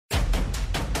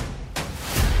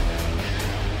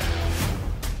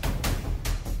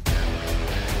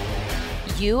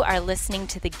You are listening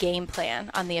to The Game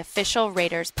Plan on the official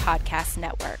Raiders Podcast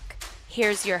Network.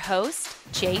 Here's your host,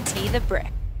 JT the Brick.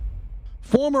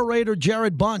 Former Raider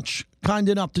Jarrod Bunch, kind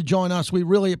enough to join us. We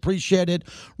really appreciate it.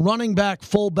 Running back,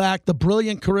 fullback, the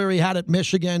brilliant career he had at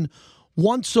Michigan.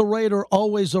 Once a Raider,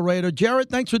 always a Raider. Jarrod,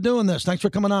 thanks for doing this. Thanks for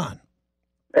coming on.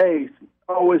 Hey,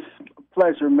 always a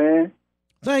pleasure, man.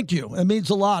 Thank you. It means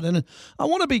a lot. And I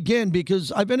want to begin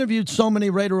because I've interviewed so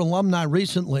many Raider alumni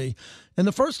recently. And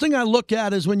the first thing I look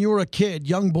at is when you were a kid,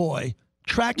 young boy,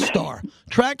 track star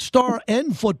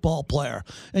and football player.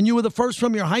 And you were the first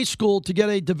from your high school to get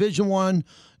a Division I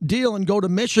deal and go to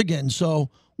Michigan. So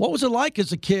what was it like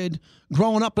as a kid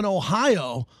growing up in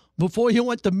Ohio before you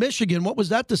went to Michigan? What was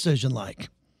that decision like?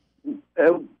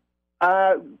 It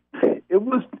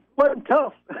wasn't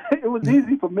tough. It was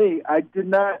easy for me. I did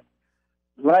not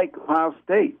like Ohio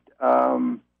State.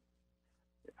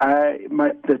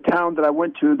 The town that I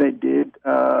went to, they did,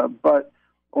 but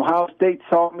Ohio State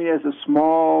saw me as a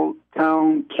small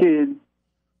town kid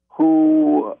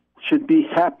who should be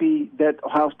happy that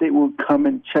Ohio State would come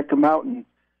and check him out, and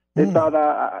they thought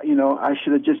I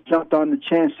should have just jumped on the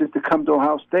chance just to come to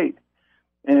Ohio State,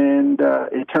 and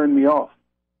it turned me off.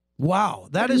 Wow,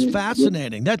 that is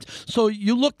fascinating. So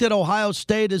you looked at Ohio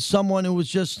State as someone who was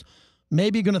just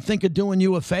maybe going to think of doing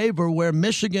you a favor, where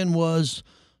Michigan was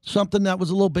something that was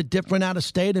a little bit different out of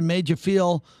state and made you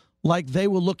feel like they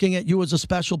were looking at you as a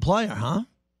special player, huh?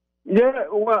 Yeah,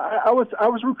 well, I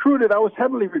was recruited. I was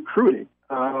heavily recruited.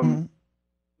 But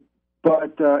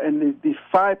in the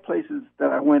five places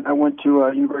that I went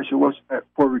to University of West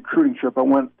for a recruiting trip. I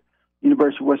went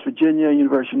University of West Virginia,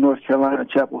 University of North Carolina,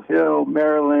 Chapel Hill,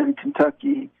 Maryland,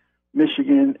 Kentucky,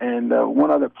 Michigan, and one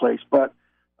other place. But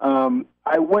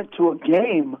I went to a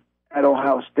game at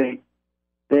Ohio State.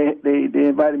 They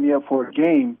invited me up for a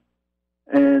game,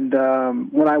 and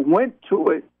when I went to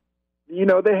it,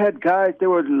 they had guys. They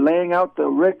were laying out the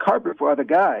red carpet for other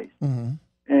guys,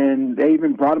 and they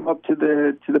even brought them up to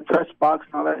the press box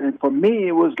and all that. And for me,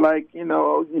 it was like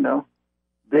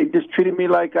they just treated me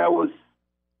like I was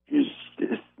just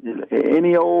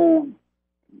any old,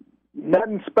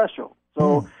 nothing special.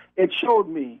 So it showed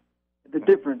me the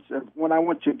difference of when I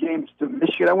went to games to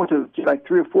Michigan. I went to like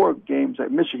 3 or 4 games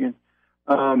at Michigan.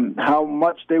 How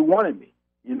much they wanted me,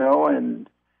 and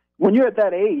when you're at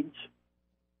that age,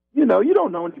 you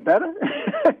don't know any better.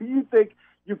 You think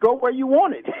you go where you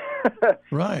want it,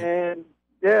 right? And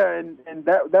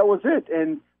that was it,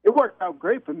 and it worked out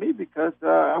great for me because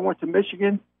I went to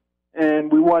Michigan, and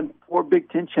we won 4 Big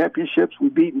Ten championships. We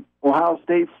beat Ohio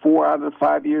State 4 out of the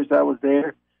 5 years I was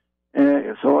there.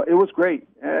 And so it was great,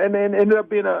 and then ended up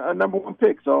being a number 1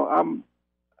 pick. So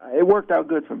it worked out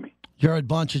good for me. Jarrod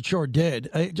Bunch, it sure did.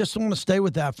 I just want to stay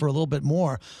with that for a little bit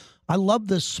more. I love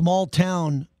this small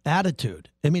town attitude.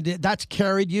 I mean, that's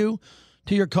carried you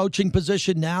to your coaching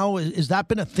position now. Has that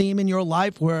been a theme in your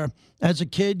life where, as a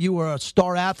kid, you were a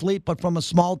star athlete, but from a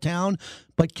small town,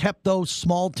 but kept those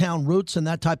small town roots and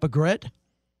that type of grit?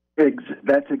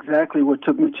 That's exactly what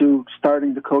took me to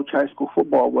starting to coach high school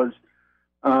football. Was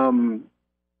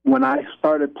when I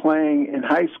started playing in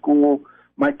high school,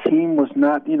 my team was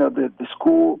not, the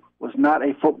school was not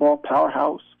a football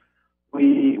powerhouse.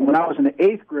 When I was in the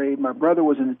 8th grade, my brother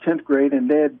was in the 10th grade, and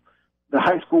the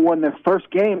high school won their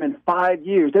first game in 5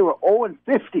 years. They were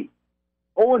 0-50.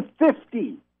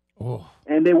 0-50. Oh.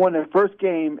 And they won their first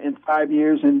game in 5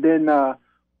 years. And then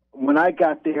when I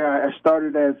got there, I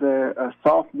started as a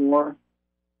sophomore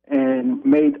and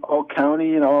made all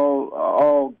county and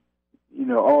all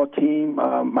team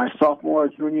my sophomore,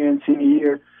 junior, and senior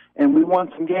year. And we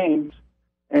won some games.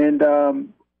 And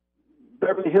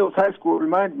Beverly Hills High School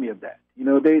reminded me of that.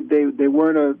 They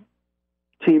weren't a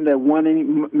team that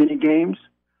won many games.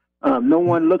 No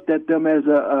one looked at them as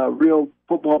a real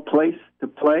football place to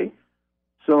play.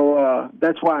 So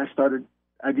that's why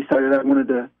I decided I wanted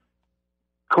to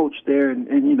coach there, and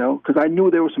because I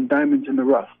knew there were some diamonds in the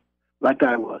rough, like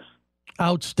I was.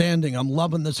 Outstanding. I'm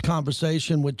loving this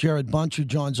conversation with Jarrod Bunch, who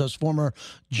joins us, former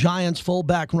Giants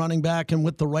fullback, running back, and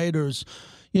with the Raiders.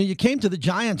 You came to the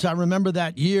Giants, I remember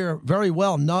that year very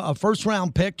well. A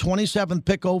first-round pick, 27th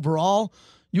pick overall.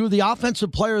 You were the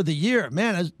offensive player of the year.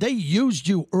 Man, they used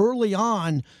you early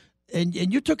on, and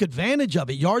you took advantage of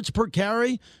it. Yards per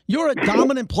carry. You're a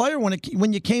dominant player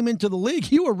when you came into the league.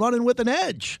 You were running with an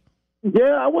edge.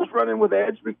 Yeah, I was running with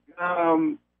edge.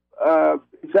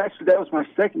 Actually, that was my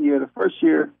second year. The first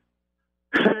year,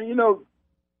 coming into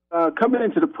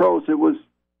the pros, it was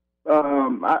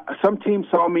some teams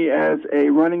saw me as a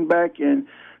running back, and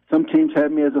some teams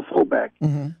had me as a fullback.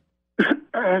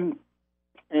 And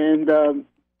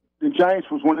the Giants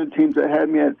was one of the teams that had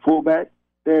me at fullback.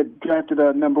 they had drafted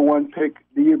a number 1 pick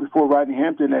the year before, Rodney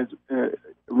Hampton, as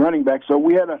running back. So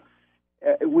we had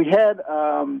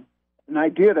an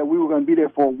idea that we were going to be there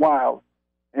for a while.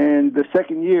 And the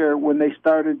second year, when they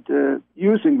started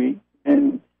using me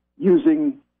and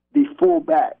using the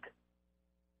fullback,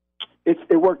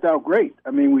 it worked out great.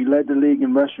 I mean, we led the league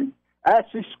in rushing. I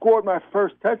actually scored my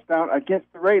first touchdown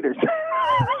against the Raiders.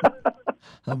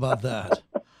 How about that?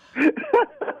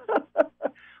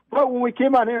 But when we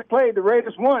came out here and played, the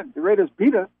Raiders won. The Raiders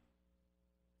beat us.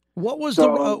 What was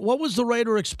the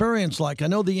Raider experience like? I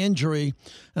know the injury,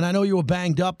 and I know you were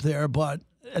banged up there, but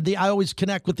I always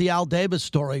connect with the Al Davis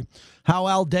story. How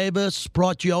Al Davis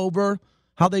brought you over,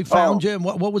 how they found you, and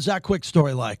what was that quick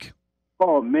story like?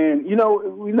 Oh man,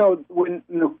 when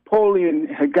Napoleon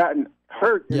had gotten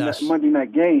hurt in that Monday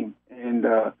night game and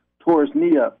tore his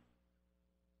knee up,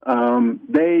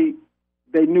 they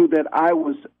knew that I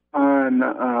was on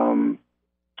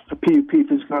a PUP,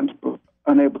 physical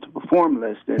unable to perform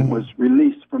list, and was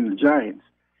released from the Giants.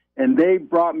 And they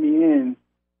brought me in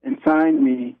and signed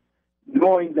me,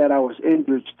 knowing that I was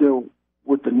injured still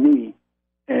with the knee.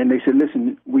 And they said,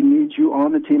 listen, we need you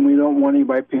on the team. We don't want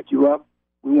anybody to pick you up.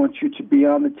 We want you to be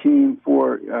on the team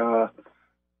for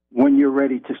when you're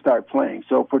ready to start playing.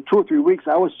 So for 2 or 3 weeks,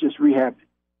 I was just rehabbing.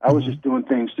 I was just doing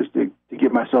things just to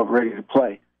get myself ready to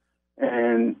play.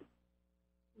 And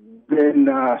then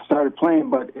started playing,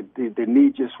 but the knee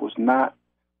just was not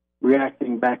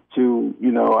reacting back to,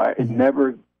 I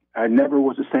never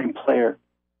was the same player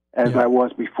as I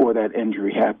was before that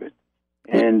injury happened.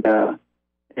 And it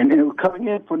was coming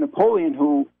in for Napoleon,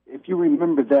 who, if you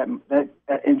remember that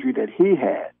injury that he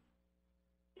had,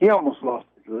 he almost lost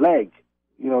his leg.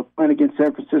 Playing against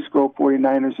San Francisco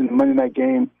 49ers in the Monday night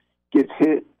game, gets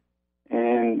hit,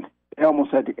 and they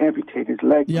almost had to amputate his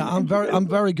leg. Yeah, I'm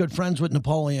very good friends with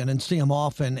Napoleon and see him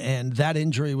often, and that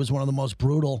injury was one of the most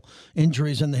brutal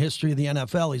injuries in the history of the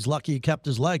NFL. He's lucky he kept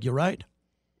his leg. You're right.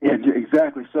 Yeah,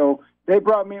 exactly. So they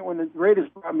brought me in. When the Raiders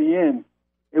brought me in,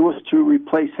 it was to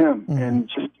replace him and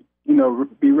just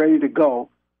be ready to go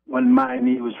when my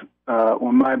knee was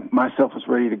when myself was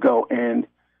ready to go. And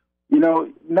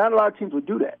not a lot of teams would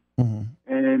do that.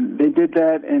 And they did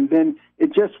that, and then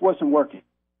it just wasn't working.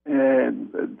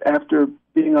 And after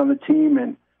being on the team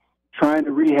and trying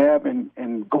to rehab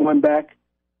and going back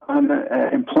on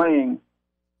and playing,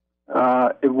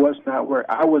 it was not where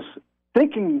I was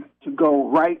thinking to go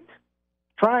right,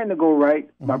 trying to go right.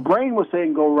 My brain was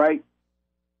saying go right,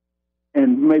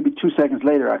 and maybe 2 seconds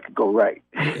later I could go right.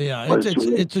 Yeah,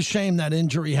 it's a shame that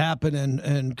injury happened,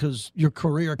 and because your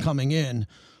career coming in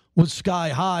was sky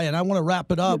high. And I want to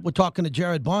wrap it up. We're talking to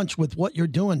Jarrod Bunch with what you're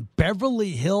doing.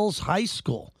 Beverly Hills High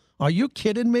School. Are you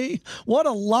kidding me? What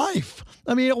a life.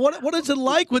 I mean, what is it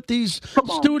like with these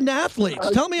student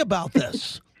athletes? Tell me about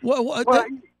this. It's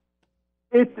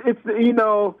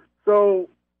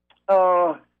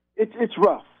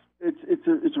rough.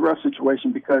 It's a rough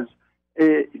situation because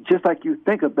just like you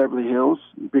think of Beverly Hills,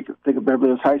 think of Beverly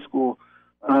Hills High School.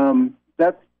 My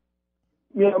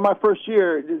first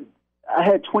year, I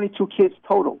had 22 kids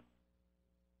total.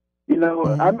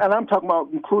 I'm talking about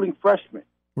including freshmen.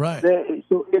 Right.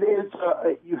 So it is.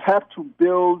 You have to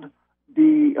build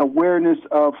the awareness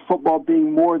of football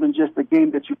being more than just a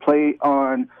game that you play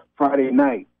on Friday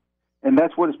night, and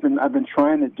that's what I've been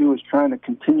trying to do, is trying to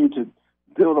continue to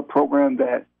build a program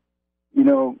that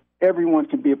everyone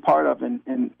can be a part of. And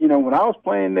when I was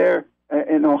playing there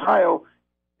in Ohio,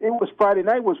 it was Friday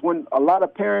night was when a lot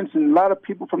of parents and a lot of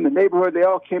people from the neighborhood, they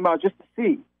all came out just to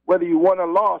see whether you won or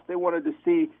lost. They wanted to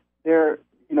see their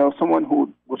someone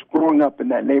who was growing up in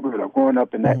that neighborhood or growing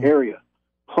up in that area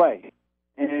play.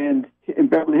 And in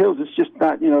Beverly Hills, it's just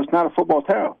not, it's not a football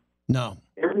town. No.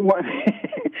 Everyone,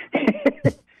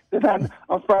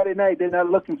 on Friday night, they're not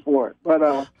looking for it. But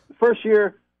the first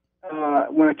year,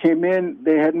 when I came in,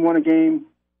 they hadn't won a game.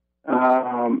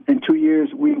 In 2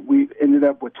 years, we ended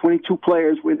up with 22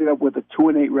 players. We ended up with a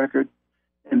 2-8 record.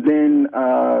 And then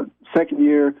second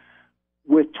year,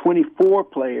 with 24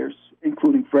 players,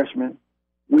 including freshmen,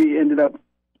 we ended up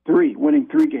winning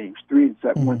 3 games, 3 and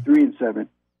 7, won 3 and 7,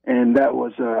 and that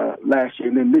was last year.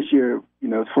 And then this year,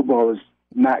 football is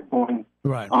not going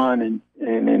on,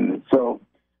 and so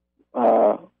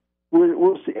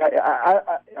we'll see.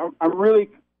 I'm really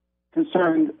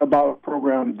concerned about a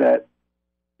program that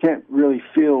can't really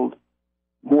field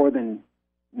more than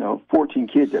 14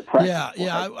 kids at practice.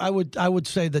 Yeah. I would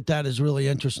say that is really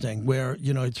interesting. Where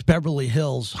it's Beverly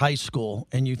Hills High School,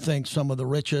 and you think some of the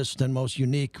richest and most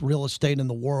unique real estate in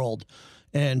the world,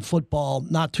 and football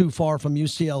not too far from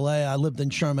UCLA. I lived in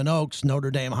Sherman Oaks,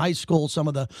 Notre Dame High School, some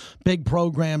of the big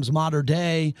programs, Mater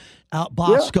Dei, out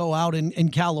Bosco out in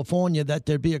California, that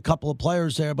there'd be a couple of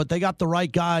players there. But they got the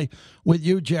right guy with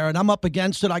you, Jarrod. I'm up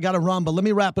against it. I got to run, but let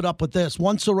me wrap it up with this.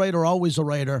 Once a Raider, always a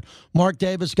Raider. Mark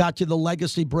Davis got you the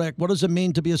legacy brick. What does it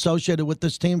mean to be associated with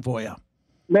this team for you?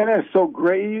 Man, that's so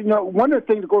great. You know, one of the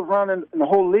things that goes around in the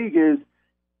whole league is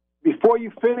before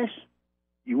you finish,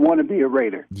 you want to be a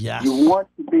Raider. Yes. You want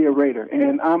to be a Raider.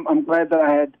 And I'm glad that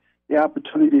I had the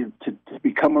opportunity to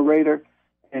become a Raider.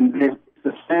 And it's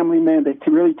a family, man. They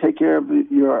can really take care of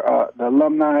the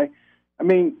alumni. I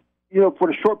mean, you know, for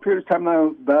the short period of time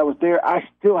that I was there, I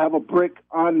still have a brick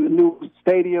on the new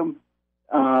stadium.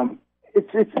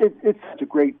 It's such a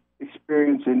great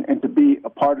experience, and to be a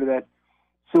part of that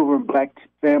silver and black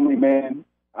family, man,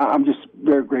 I'm just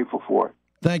very grateful for it.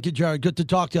 Thank you, Jarrod. Good to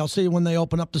talk to you. I'll see you when they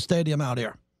open up the stadium out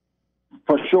here.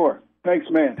 For sure. Thanks,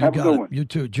 man. Have a good one. You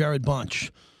too. Jarrod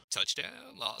Bunch.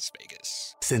 Touchdown, Las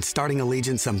Vegas. Since starting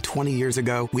Allegiant some 20 years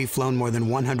ago, we've flown more than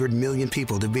 100 million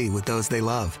people to be with those they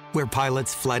love. We're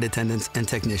pilots, flight attendants, and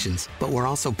technicians, but we're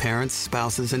also parents,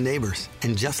 spouses, and neighbors.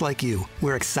 And just like you,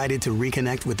 we're excited to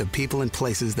reconnect with the people and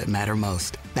places that matter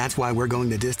most. That's why we're going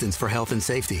the distance for health and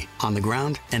safety, on the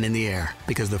ground and in the air.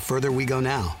 Because the further we go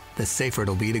now, the safer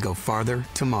it'll be to go farther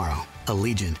tomorrow.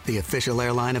 Allegiant, the official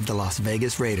airline of the Las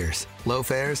Vegas Raiders. Low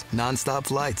fares, nonstop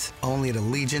flights, only at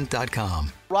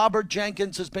Allegiant.com. Robert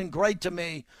Jenkins has been great to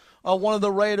me. One of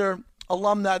the Raider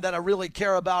alumni that I really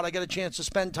care about. I get a chance to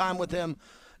spend time with him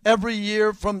every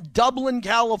year from Dublin,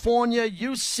 California,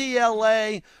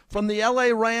 UCLA, from the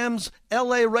LA Rams,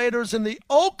 LA Raiders, and the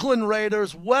Oakland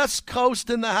Raiders, West Coast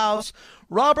in the house.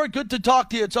 Robert, good to talk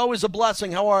to you. It's always a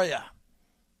blessing. How are you?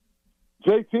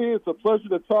 JT, it's a pleasure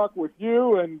to talk with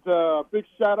you, and big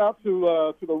shout-out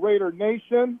to the Raider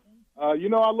Nation. You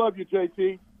know I love you,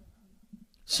 JT.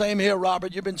 Same here,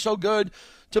 Robert. You've been so good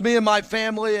to me and my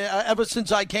family ever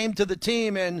since I came to the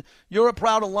team, and you're a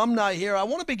proud alumni here. I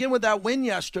want to begin with that win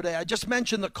yesterday. I just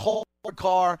mentioned the cold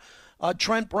car.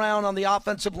 Trent Brown on the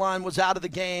offensive line was out of the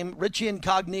game. Richie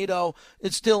Incognito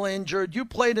is still injured. You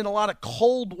played in a lot of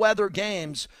cold weather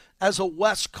games as a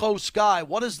West Coast guy.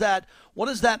 What is that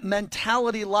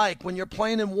mentality like when you're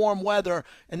playing in warm weather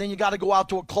and then you got to go out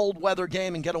to a cold weather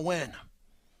game and get a win?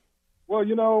 Well,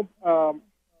 you know,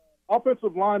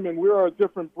 offensive linemen, we are a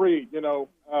different breed. You know,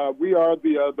 we are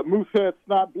the moosehead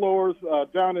snot blowers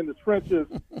down in the trenches.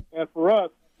 And for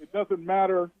us, it doesn't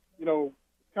matter, you know,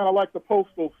 kind of like the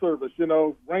Postal Service, you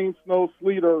know, rain, snow,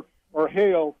 sleet, or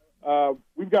hail.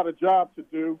 We've got a job to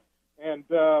do. And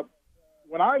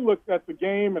when I looked at the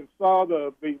game and saw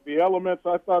the elements,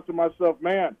 I thought to myself,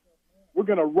 man, we're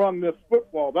going to run this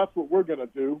football. That's what we're going to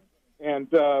do. And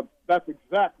that's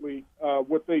exactly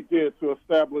what they did to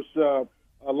establish a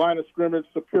line of scrimmage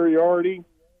superiority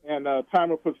and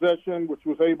time of possession, which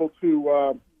was able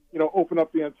to, open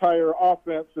up the entire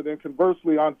offense. And then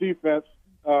conversely on defense,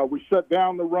 we shut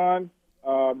down the run.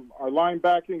 Our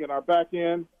linebacking and our back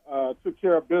end took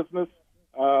care of business,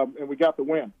 and we got the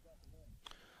win.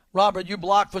 Robert, you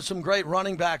blocked for some great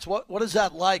running backs. What is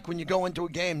that like when you go into a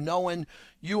game knowing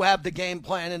you have the game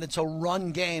plan and it's a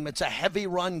run game, it's a heavy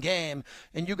run game,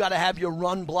 and you got to have your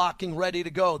run blocking ready to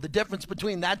go? The difference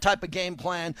between that type of game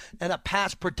plan and a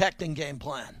pass protecting game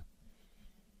plan.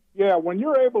 Yeah, when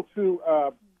you're able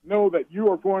to know that you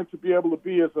are going to be able to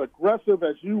be as aggressive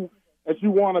as you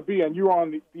want to be, and you're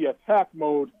on the attack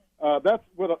mode,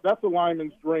 that's a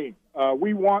lineman's dream.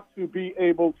 We want to be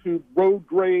able to road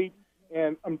grade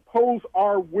and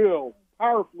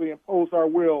powerfully impose our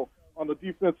will on the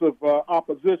defensive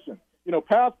opposition. You know,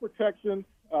 pass protection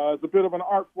is a bit of an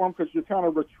art form because you're kind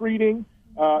of retreating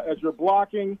as you're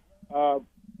blocking,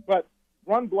 but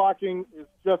run blocking is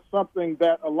just something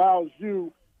that allows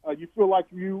you feel like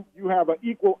you have an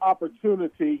equal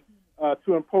opportunity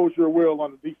to impose your will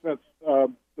on the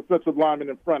defensive lineman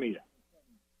in front of you.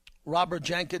 Robert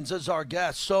Jenkins is our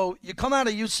guest. So you come out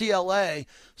of UCLA,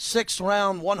 6th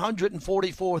round,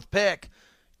 144th pick.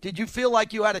 Did you feel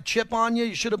like you had a chip on you?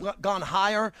 You should have gone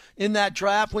higher in that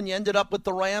draft when you ended up with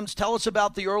the Rams. Tell us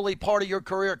about the early part of your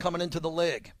career coming into the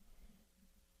league.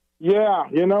 Yeah,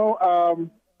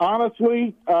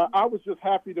 honestly, I was just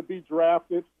happy to be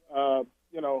drafted.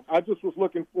 I just was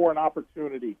looking for an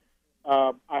opportunity.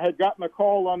 I had gotten a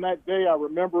call on that day. I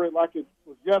remember it like it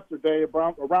was yesterday.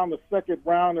 Around the second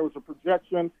round, there was a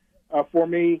projection for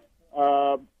me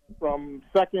from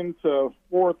second to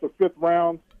fourth or fifth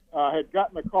round. I had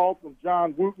gotten a call from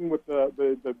John Wooten with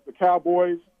the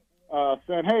Cowboys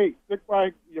saying, "Hey, stick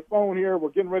by your phone here. We're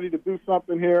getting ready to do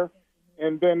something here."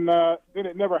 And then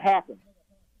it never happened.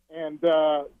 And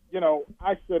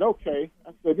I said, okay.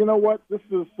 I said, you know what? This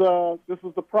is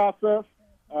the process.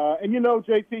 And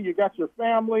JT, you got your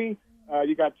family,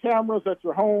 you got cameras at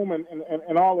your home,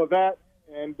 and all of that.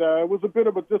 And it was a bit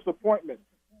of a disappointment,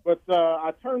 but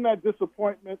I turned that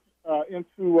disappointment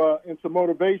into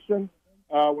motivation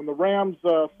when the Rams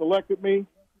selected me.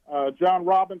 John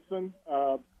Robinson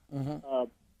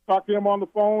talked to him on the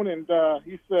phone, and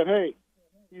he said, "Hey,"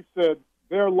 he said,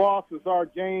 "their loss is our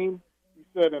gain." He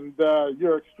said, "And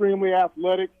you're extremely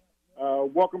athletic.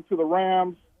 Welcome to the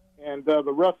Rams." And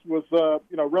the rest was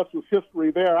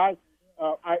history there. I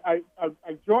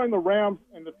joined the Rams,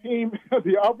 and the team,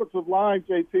 the offensive line,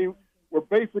 JT, were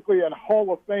basically a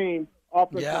Hall of Fame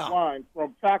offensive line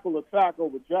from tackle to tackle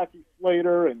with Jackie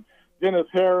Slater and Dennis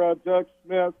Hara, Doug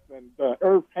Smith, and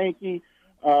Irv Pankey.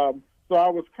 So I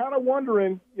was kind of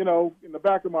wondering, in the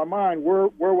back of my mind, where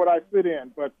would I fit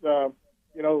in? But,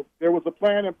 there was a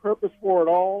plan and purpose for it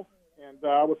all, and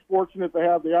I was fortunate to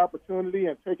have the opportunity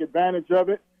and take advantage of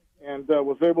it, and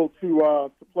was able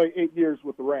to play 8 years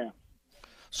with the Rams.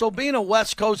 So being a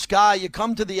West Coast guy, you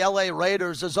come to the L.A.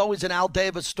 Raiders, there's always an Al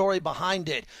Davis story behind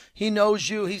it. He knows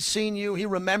you, he's seen you, he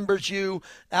remembers you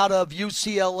out of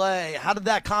UCLA. How did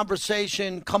that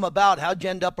conversation come about? How'd you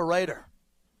end up a Raider?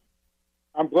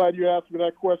 I'm glad you asked me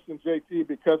that question, JT,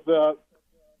 because,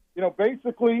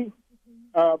 basically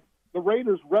the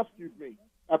Raiders rescued me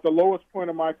at the lowest point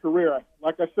of my career.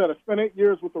 Like I said, I spent 8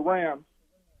 years with the Rams,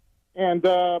 and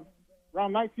around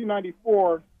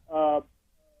 1994,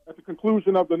 at the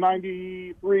conclusion of the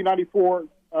 93-94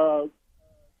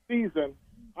 season,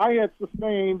 I had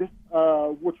sustained,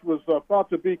 which was thought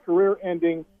to be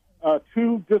career-ending,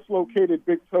 2 dislocated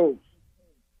big toes.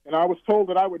 And I was told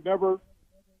that I would never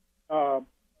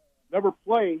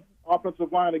play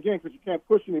offensive line again because you can't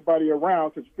push anybody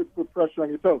around because you could put pressure on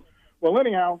your toes. Well,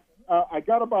 anyhow, I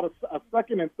got about a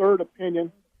second and third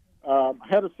opinion. I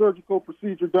had a surgical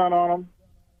procedure done on them,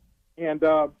 and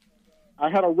I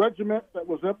had a regiment that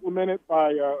was implemented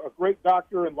by a great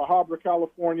doctor in La Habra,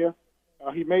 California.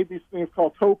 He made these things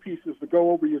called toe pieces to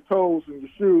go over your toes and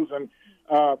your shoes, and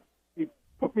he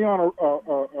put me on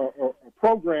a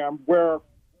program where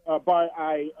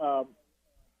I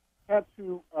had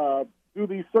to do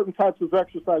these certain types of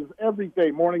exercises every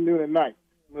day, morning, noon, and night.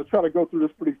 I'm going to try to go through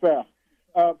this pretty fast.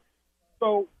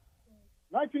 So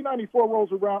 1994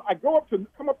 rolls around. I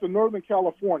come up to Northern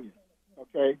California,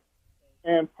 okay?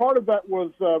 And part of that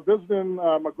was visiting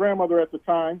my grandmother at the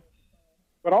time.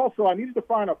 But also I needed to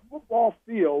find a football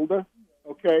field,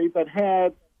 okay, that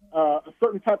had a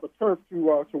certain type of turf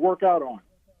to work out on.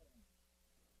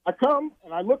 I come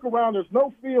and I look around. There's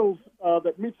no fields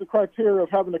that meets the criteria of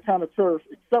having the kind of turf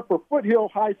except for Foothill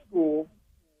High School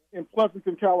in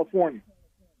Pleasanton, California.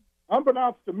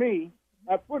 Unbeknownst to me,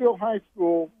 at Foothill High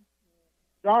School,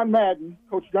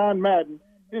 Coach John Madden,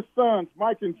 his sons,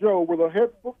 Mike and Joe, were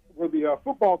the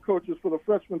football coaches for the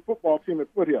freshman football team at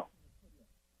Foothill.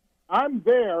 I'm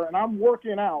there, and I'm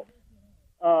working out,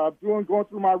 going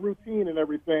through my routine and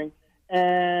everything,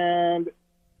 and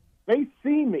they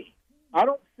see me. I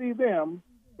don't see them,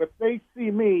 but they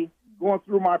see me going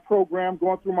through my program,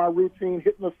 going through my routine,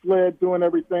 hitting the sled, doing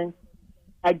everything.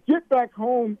 I get back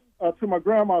home to my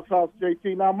grandma's house,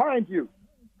 JT. Now, mind you,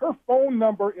 her phone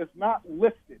number is not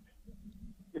listed.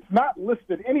 It's not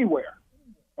listed anywhere,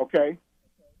 okay?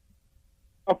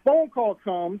 A phone call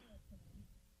comes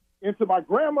into my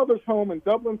grandmother's home in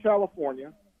Dublin,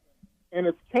 California, and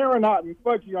it's Karen Ott and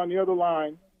Fudgy on the other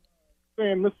line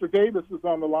saying, "Mr. Davis is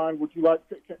on the line. Would you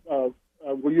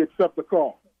will you accept the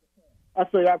call?" I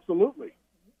say, "Absolutely."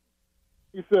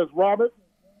 He says, "Robert,"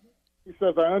 he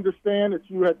says, "I understand that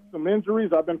you had some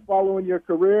injuries. I've been following your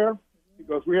career." He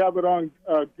goes, "We have it on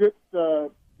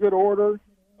good order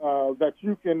that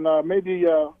you can maybe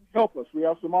help us. We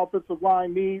have some offensive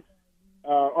line needs.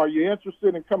 Are you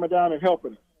interested in coming down and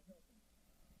helping us?"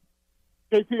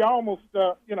 JT, I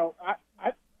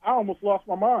almost lost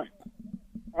my mind.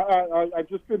 I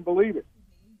just couldn't believe it.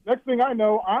 Next thing I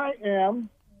know, I am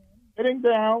heading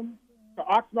down to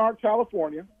Oxnard,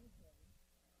 California,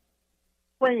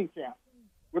 training camp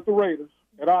with the Raiders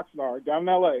at Oxnard down in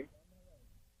L.A.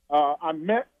 I'm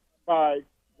met by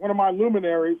one of my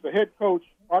luminaries, the head coach,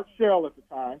 Art Shell at the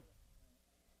time,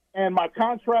 and my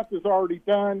contract is already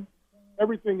done.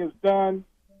 Everything is done.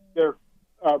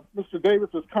 Mr. Davis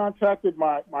has contacted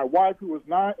my wife, who was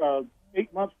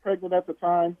 8 months pregnant at the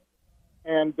time,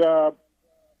 and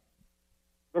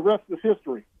the rest is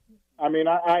history. I mean,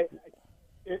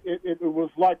 it was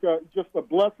like just a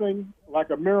blessing, like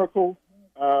a miracle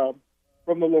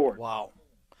from the Lord. Wow.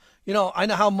 I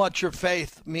know how much your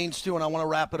faith means to, and I want to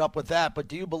wrap it up with that, but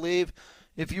do you believe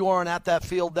if you weren't at that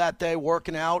field that day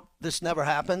working out, this never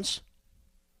happens?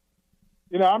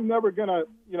 I'm never going to,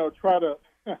 try to,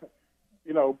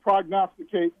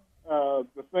 prognosticate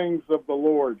the things of the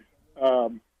Lord.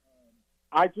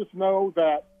 I just know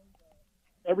that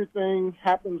everything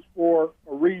happens for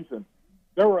a reason.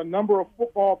 There were a number of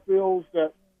football fields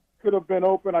that could have been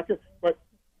open. But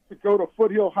to go to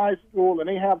Foothill High School and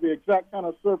they have the exact kind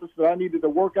of surface that I needed to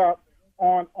work out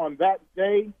on that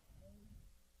day,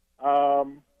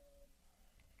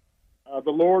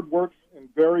 the Lord works in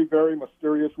very, very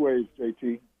mysterious ways,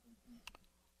 JT.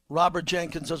 Robert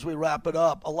Jenkins, as we wrap it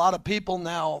up, a lot of people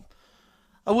now,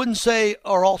 I wouldn't say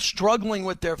are all struggling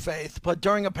with their faith, but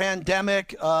during a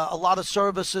pandemic, a lot of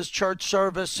services, church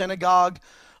service, synagogue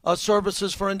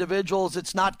services for individuals,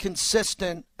 it's not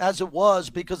consistent as it was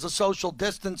because of social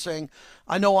distancing.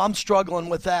 I know I'm struggling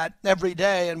with that every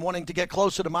day and wanting to get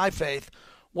closer to my faith.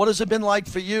 What has it been like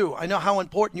for you? I know how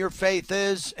important your faith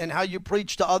is and how you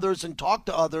preach to others and talk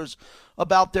to others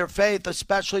about their faith,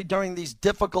 especially during these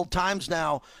difficult times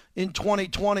now in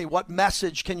 2020. What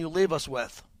message can you leave us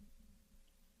with?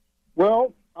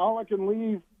 Well, all I can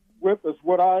leave with is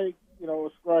what I,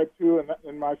 ascribe to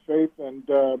in my faith. And,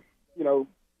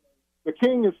 the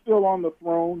king is still on the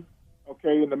throne,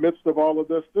 okay, in the midst of all of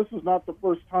this. This is not the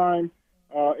first time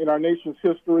in our nation's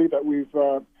history that we've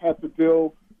had to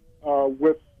deal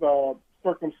with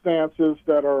circumstances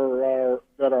that are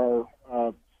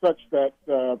such that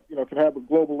can have a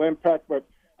global impact. But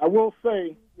I will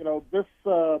say, this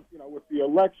with the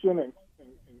election and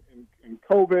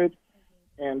COVID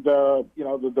and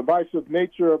the divisive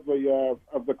nature of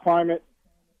the climate,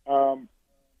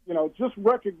 just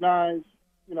recognize,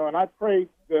 and I pray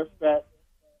this that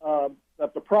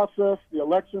the process, the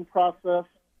election process,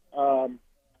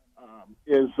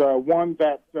 is one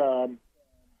that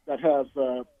has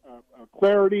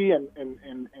clarity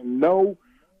and no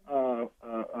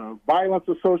violence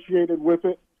associated with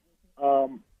it.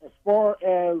 As far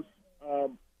as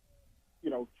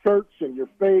church and your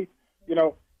faith,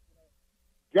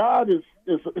 God is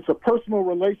it's a personal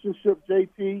relationship,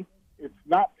 JT. It's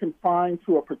not confined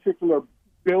to a particular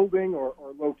building or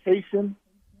location.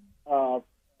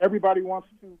 Everybody wants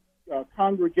to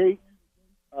congregate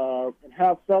and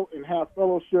have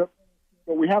fellowship.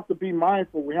 But we have to be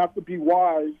mindful. We have to be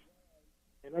wise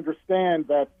and understand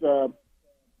that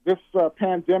this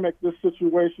pandemic, this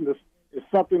situation is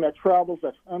something that travels,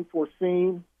 that's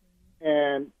unforeseen.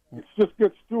 And it's just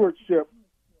good stewardship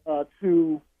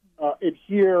to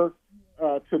adhere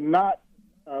to not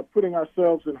putting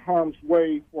ourselves in harm's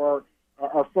way for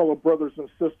our fellow brothers and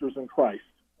sisters in Christ.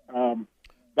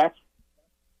 That's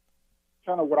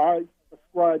kind of what I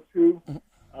ascribe to.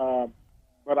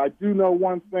 But I do know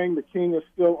one thing, the king is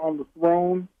still on the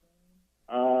throne,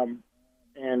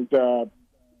 and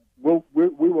we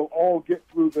will all get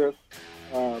through this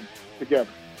together.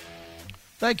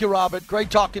 Thank you, Robert. Great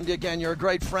talking to you again. You're a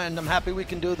great friend. I'm happy we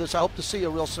can do this. I hope to see you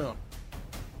real soon.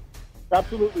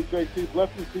 Absolutely, JT.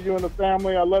 Blessings to you and the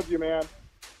family. I love you, man.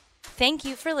 Thank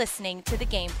you for listening to The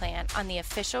Game Plan on the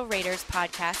official Raiders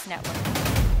Podcast Network.